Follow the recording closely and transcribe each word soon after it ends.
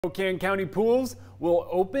Spokane County pools will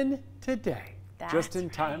open today. That's just in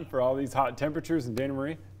time for all these hot temperatures. And Dana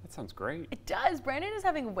Marie, that sounds great. It does. Brandon is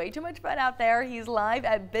having way too much fun out there. He's live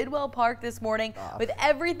at Bidwell Park this morning with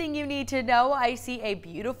everything you need to know. I see a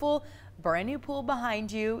beautiful brand new pool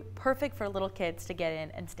behind you. Perfect for little kids to get in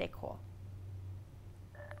and stay cool.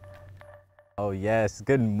 Oh yes,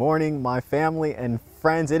 good morning my family and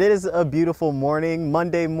friends. It is a beautiful morning,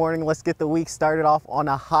 Monday morning. Let's get the week started off on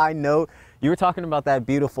a high note. You were talking about that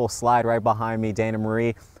beautiful slide right behind me, Dana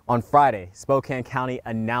Marie. On Friday, Spokane County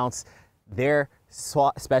announced their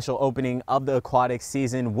special opening of the aquatic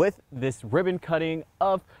season with this ribbon cutting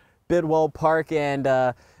of Bidwell Park, and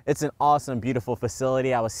it's an awesome, beautiful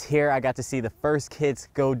facility. I was here, I got to see the first kids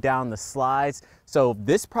go down the slides. So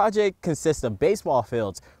this project consists of baseball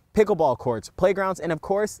fields, pickleball courts, playgrounds, and of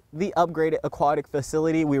course the upgraded aquatic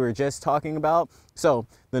facility we were just talking about. So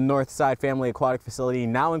the Northside Family Aquatic Facility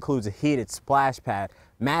now includes a heated splash pad,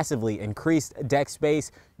 massively increased deck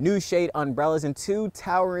space, new shade umbrellas, and 2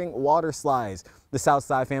 towering water slides. The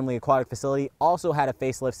Southside Family Aquatic Facility also had a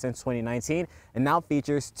facelift since 2019 and now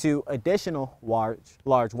features 2 additional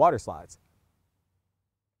large water slides.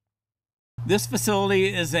 This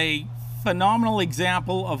facility is a phenomenal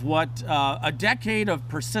example of what a decade of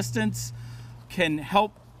persistence can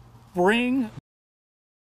help bring.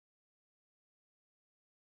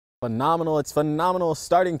 Phenomenal. It's phenomenal.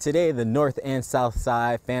 Starting today, the North and South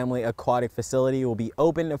Side Family Aquatic Facility will be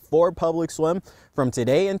open for public swim. From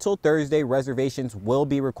today until Thursday, reservations will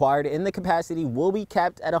be required and the capacity will be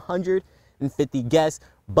capped at 150 guests.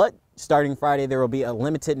 But starting Friday, there will be a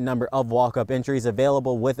limited number of walk-up entries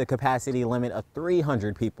available with a capacity limit of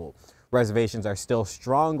 300 people. Reservations are still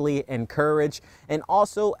strongly encouraged. And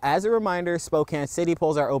also, as a reminder, Spokane City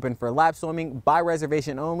pools are open for lap swimming by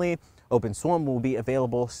reservation only. Open swim will be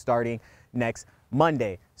available starting next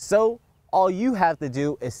Monday. So all you have to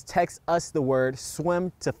do is text us the word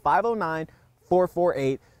swim to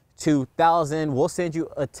 509-448-2000. We'll send you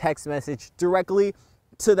a text message directly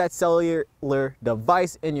to that cellular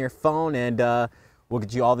device in your phone, and we'll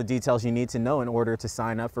get you all the details you need to know in order to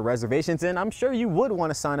sign up for reservations. And I'm sure you would want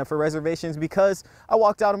to sign up for reservations because I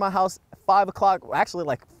walked out of my house at 5 o'clock, actually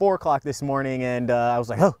like 4 o'clock this morning, and I was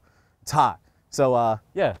like, oh, it's hot. So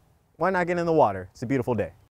yeah, why not get in the water? It's a beautiful day.